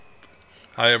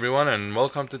Hi everyone, and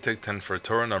welcome to Take 10 for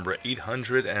Torah number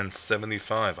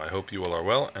 875. I hope you all are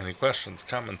well. Any questions,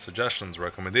 comments, suggestions,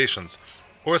 recommendations,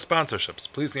 or sponsorships,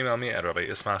 please email me at Rabbi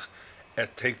Ismach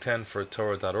at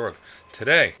take10fortorah.org.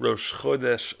 Today, Rosh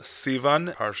Chodesh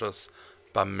Sivan, Parshas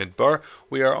Bamidbar,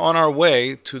 we are on our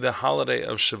way to the holiday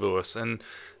of Shavuos, and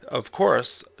of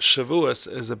course, Shavuos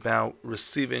is about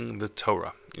receiving the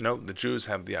Torah. You know, the Jews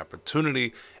have the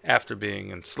opportunity after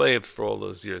being enslaved for all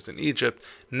those years in Egypt.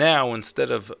 Now, instead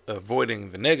of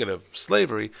avoiding the negative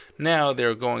slavery, now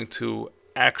they're going to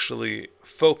actually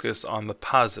focus on the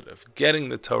positive, getting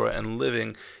the Torah and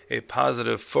living a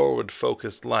positive,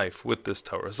 forward-focused life with this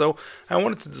Torah. So I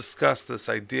wanted to discuss this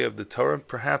idea of the Torah,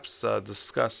 perhaps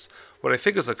discuss what I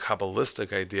think is a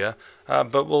Kabbalistic idea,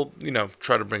 but we'll,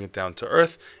 try to bring it down to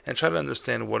earth and try to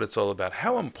understand what it's all about.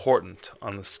 How important,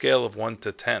 on the scale of 1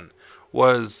 to 10,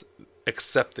 was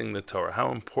accepting the Torah?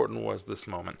 How important was this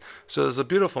moment? So there's a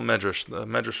beautiful medrash, the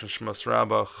medrash in Shmos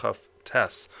Rabbah Chaf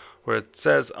Tes, where it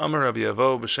says, Amar Rabbi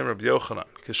Yavo b'Shem Rabbi Yochanan,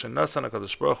 Kishenasan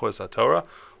HaKadosh Baruch Hu es HaTorah,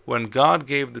 when God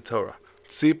gave the Torah,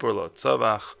 Tzipor lo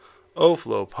tzavach, Of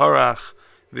lo parach,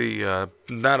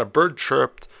 not a bird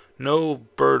chirped, no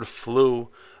bird flew,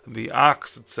 the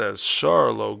ox, it says,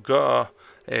 Shar lo ga,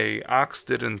 a ox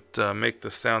didn't make the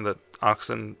sound that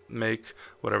oxen make,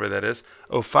 whatever that is.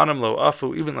 Ofanim lo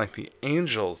afu, even like the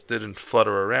angels didn't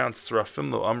flutter around.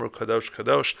 Srafim lo amru kadosh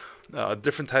kadosh. A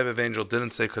different type of angel didn't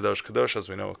say kadosh kadosh, as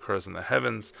we know occurs in the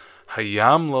heavens.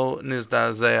 Hayam lo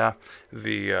nizdazea.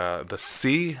 The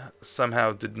sea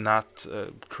somehow did not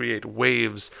create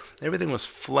waves. Everything was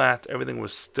flat. Everything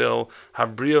was still.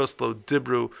 Habrios lo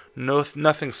dibru.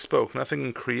 Nothing spoke. Nothing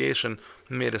in creation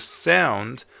made a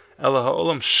sound. Ela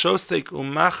ha'olam shosek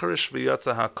umachrish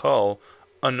v'yatza hakol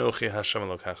anochi Hashem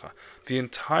Elokecha. The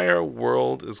entire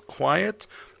world is quiet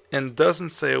and doesn't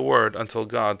say a word until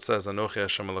God says Anochi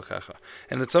Hashem Elokecha.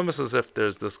 And it's almost as if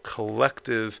there's this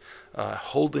collective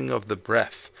holding of the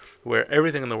breath, where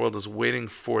everything in the world is waiting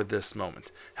for this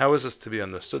moment. How is this to be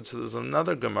understood? So there's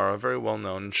another Gemara, very well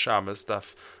known in Shabbos,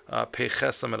 Daf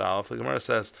Peiches Amud Aleph. The Gemara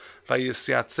says,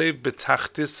 "Vayisyatzeiv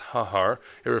betachtis hahar."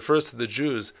 It refers to the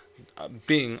Jews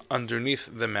being underneath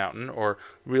the mountain, or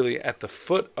really at the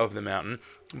foot of the mountain,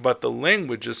 but the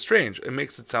language is strange. It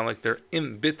makes it sound like they're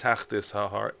in bitachtis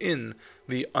hahar, in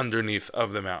the underneath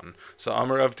of the mountain. So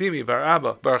Amar Avdimi Bar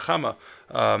Abba Bar Chama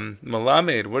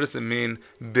Malamed. What does it mean?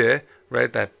 Be,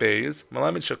 right? That bays.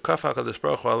 Malamed shekafa Kadosh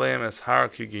Baruch Hu aleim es har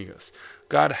kigigas.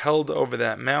 God held over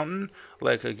that mountain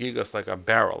like a gigas, like a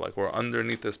barrel, like we're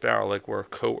underneath this barrel, like we're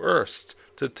coerced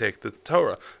to take the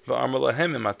Torah.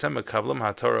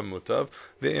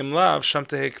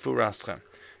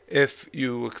 If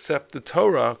you accept the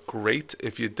Torah, great.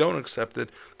 If you don't accept it,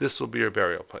 this will be your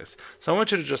burial place. So I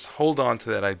want you to just hold on to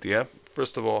that idea.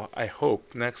 First of all, I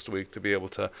hope next week to be able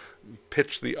to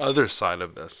pitch the other side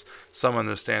of this. Some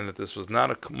understand that this was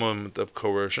not a moment of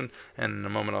coercion, and in a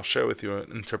moment I'll share with you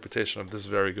an interpretation of this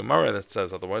very Gemara that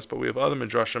says otherwise, but we have other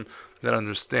Midrashim that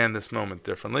understand this moment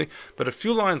differently. But a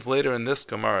few lines later in this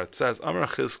Gemara, it says, Amar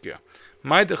Chizkiah,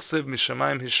 what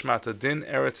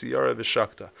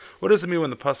does it mean when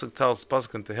the pasuk tells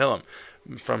pasuk in Tehillim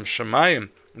from Shemayim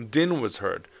din was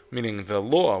heard, meaning the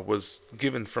law was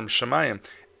given from Shemayim.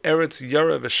 Eretz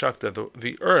Yara v'Shakta,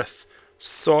 the earth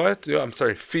saw it.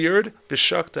 Feared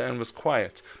v'Shakta and was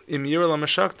quiet. Im Yira lama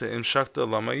Shakta, im Shakta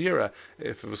lama Yira.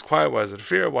 If it was quiet, why is it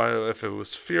fear? Why, if it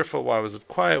was fearful, why was it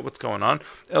quiet? What's going on?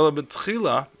 Ela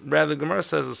b'tchila, rather, Gemara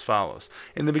says as follows: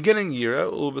 in the beginning, Yira,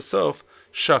 ul b'sof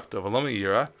Shakta v'lama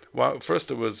Yira. First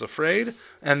it was afraid,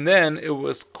 and then it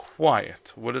was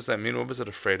quiet. What does that mean? What was it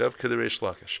afraid of? K'derei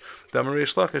Lakish. Damar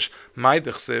Reish Lakish, Mai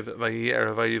dechsev vayi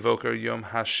erev vayivoker yom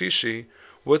hashishi.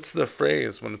 What's the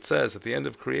phrase when it says at the end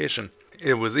of creation,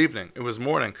 it was evening, it was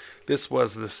morning, this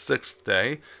was the sixth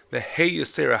day, the Hey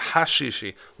Yisera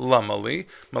Hashishi Lamali,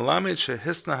 Malamed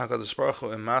Shehisna HaKadosh Baruch Hu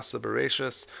in Masa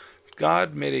Bereshis.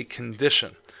 God made a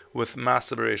condition with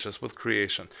Masa Bereshis, with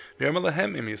creation. The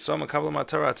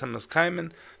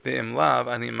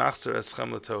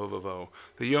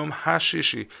Yom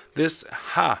Hashishi, this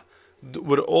Ha,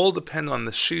 would all depend on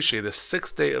the Shishi, the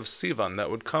sixth day of Sivan, that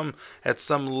would come at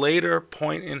some later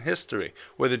point in history,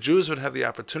 where the Jews would have the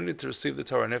opportunity to receive the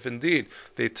Torah. And if indeed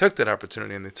they took that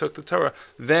opportunity and they took the Torah,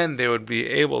 then they would be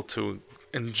able to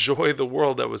enjoy the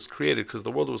world that was created, because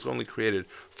the world was only created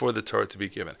for the Torah to be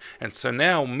given. And so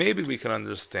now maybe we can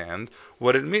understand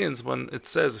what it means when it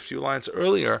says a few lines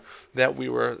earlier that we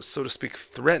were, so to speak,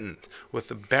 threatened with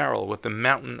the barrel, with the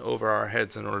mountain over our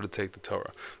heads in order to take the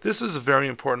Torah. This is a very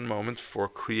important moment for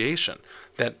creation,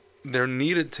 that there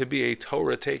needed to be a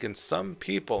Torah taken. Some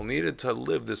people needed to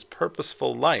live this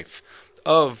purposeful life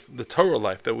of the Torah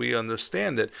life, that we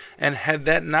understand it. And had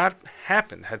that not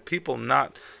happened, had people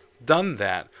not done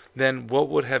that, then what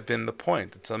would have been the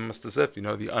point? It's almost as if,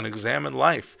 the unexamined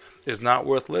life is not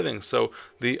worth living. So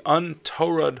the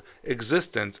untorahd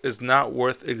existence is not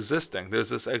worth existing. There's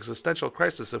this existential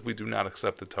crisis if we do not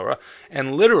accept the Torah,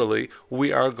 and literally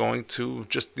we are going to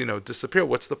just, disappear.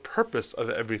 What's the purpose of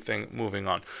everything moving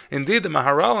on? Indeed, the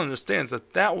Maharal understands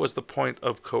that was the point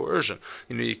of coercion.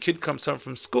 Your kid comes home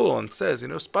from school and says,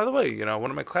 by the way,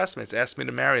 one of my classmates asked me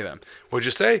to marry them. What'd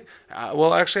you say?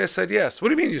 Well, actually, I said yes. What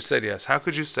do you mean you said yes? How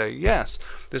could you say yes?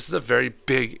 This is a very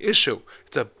big issue.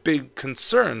 It's a big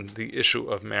concern, the issue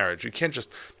of marriage. You can't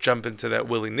just jump into that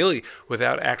willy-nilly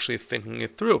without actually thinking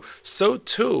it through. So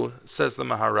too, says the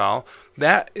Maharal,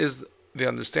 that is the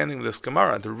understanding of this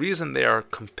Gemara. The reason they are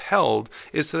compelled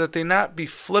is so that they not be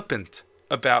flippant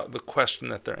about the question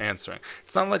that they're answering.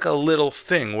 It's not like a little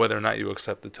thing whether or not you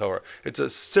accept the Torah. It's a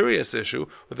serious issue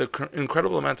with an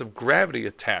incredible amount of gravity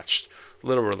attached,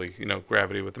 literally,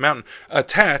 gravity with the mountain,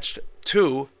 attached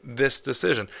to this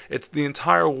decision. It's the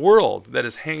entire world that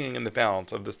is hanging in the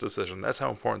balance of this decision. That's how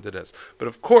important it is. But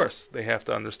of course, they have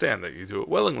to understand that you do it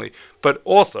willingly, but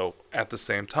also, at the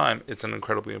same time, it's an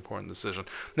incredibly important decision.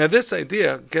 Now, this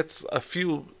idea gets a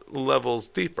few levels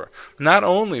deeper. Not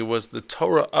only was the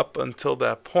Torah up until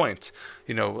that point,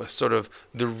 sort of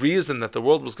the reason that the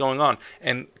world was going on,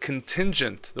 and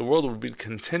the world would be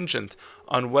contingent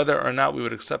on whether or not we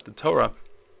would accept the Torah,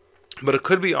 but it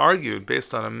could be argued,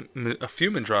 based on a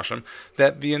few midrashim,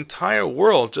 that the entire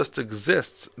world just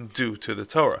exists due to the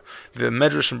Torah. The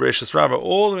Medrash and Bereshis Rabbah,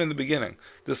 all the way in the beginning,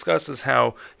 discusses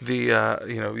how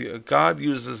God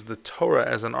uses the Torah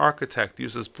as an architect,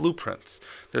 uses blueprints.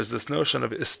 There's this notion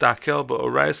of istakel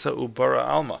ba'oraisa ubara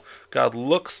alma. God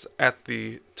looks at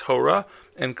the Torah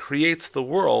and creates the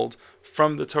world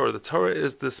from the Torah. The Torah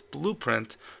is this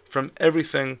blueprint from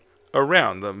everything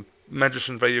around them. Medrash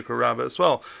and Vayikra Rabbah as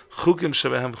well. Chukim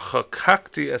shebehem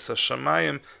chakakti es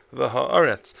hashamayim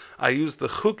v'ha'aretz. I used the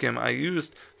chukim, I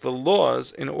used the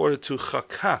laws in order to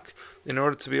chakak, in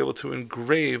order to be able to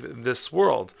engrave this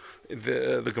world.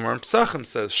 The Gemara in Pesachim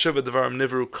says, Shiva Devarim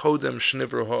Nivru Kodem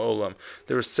Shnivru Ha'olam.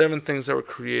 There were 7 things that were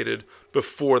created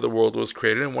before the world was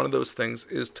created, and one of those things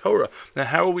is Torah. Now,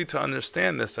 how are we to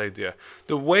understand this idea?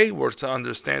 The way we're to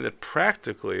understand it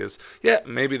practically is,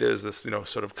 maybe there's this,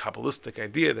 sort of Kabbalistic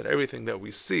idea that everything that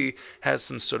we see has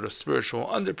some sort of spiritual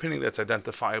underpinning that's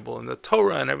identifiable in the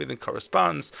Torah, and everything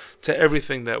corresponds to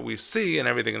everything that we see, and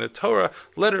everything in the Torah,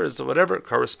 letters or whatever,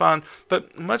 correspond.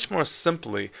 But much more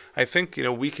simply, I think,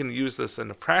 we can use this in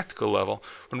a practical level.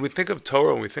 When we think of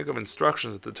Torah, when we think of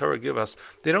instructions that the Torah give us,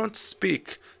 they don't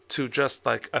speak to just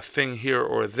like a thing here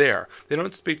or there. They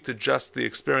don't speak to just the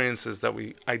experiences that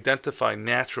we identify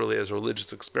naturally as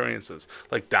religious experiences,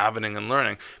 like davening and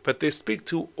learning, but they speak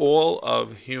to all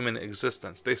of human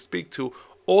existence. They speak to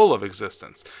all of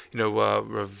existence.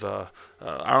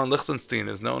 Aaron Lichtenstein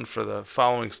is known for the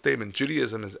following statement: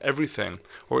 Judaism is everything,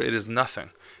 or it is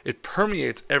nothing. It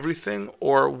permeates everything,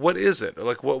 or what is it?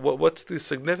 Like what's the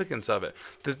significance of it?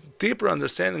 The deeper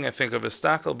understanding, I think, of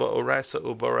istakel ba'oraisa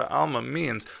ubara alma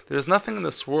means there's nothing in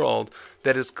this world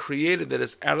that is created that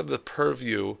is out of the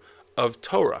purview of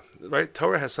Torah, right?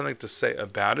 Torah has something to say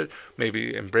about it,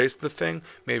 maybe embrace the thing,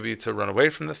 maybe to run away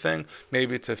from the thing,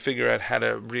 maybe to figure out how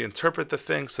to reinterpret the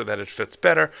thing so that it fits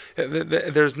better.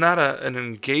 There's not an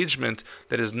engagement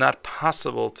that is not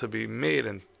possible to be made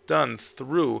and done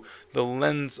through the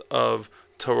lens of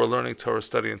Torah learning, Torah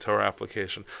study, and Torah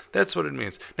application. That's what it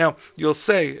means. Now, you'll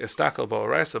say, istakel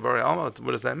ba'oraisa bari alma,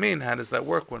 what does that mean? How does that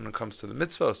work when it comes to the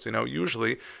mitzvos?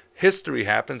 Usually history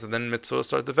happens and then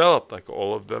mitzvos are developed, like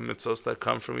all of the mitzvos that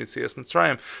come from Yetzias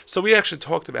Mitzrayim. So we actually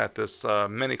talked about this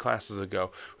many classes ago.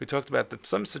 We talked about that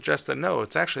some suggest that no,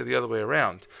 it's actually the other way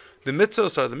around. The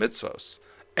mitzvos are the mitzvos,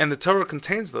 and the Torah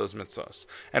contains those mitzvos.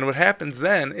 And what happens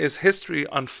then is history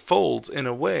unfolds in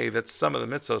a way that some of the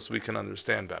mitzvos we can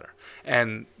understand better.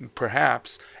 And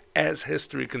perhaps as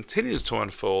history continues to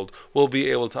unfold, we'll be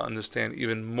able to understand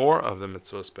even more of the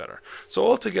mitzvos better. So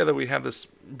altogether we have this,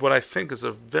 what I think is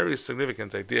a very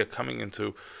significant idea coming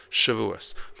into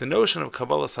Shavuos. The notion of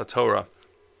Kabbalas HaTorah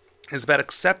is about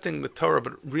accepting the Torah,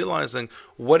 but realizing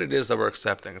what it is that we're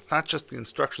accepting. It's not just the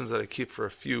instructions that I keep for a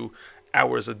few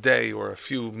hours a day or a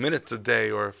few minutes a day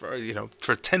or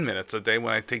for 10 minutes a day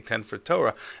when I take 10 for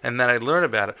Torah and then I learn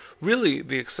about it. Really,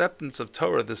 the acceptance of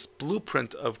Torah, this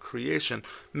blueprint of creation,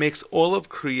 makes all of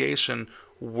creation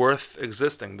worth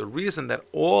existing. The reason that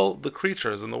all the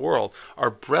creatures in the world are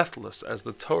breathless as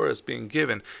the Torah is being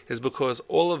given is because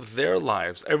all of their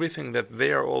lives, everything that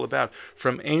they are all about,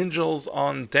 from angels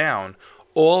on down,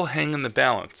 all hang in the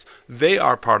balance. They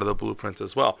are part of the blueprint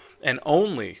as well. And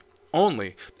only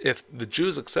if the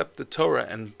Jews accept the Torah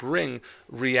and bring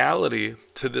reality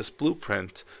to this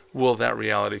blueprint will that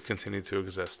reality continue to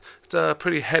exist. It's a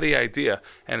pretty heady idea,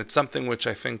 and it's something which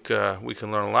I think we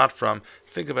can learn a lot from,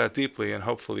 think about deeply, and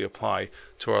hopefully apply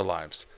to our lives.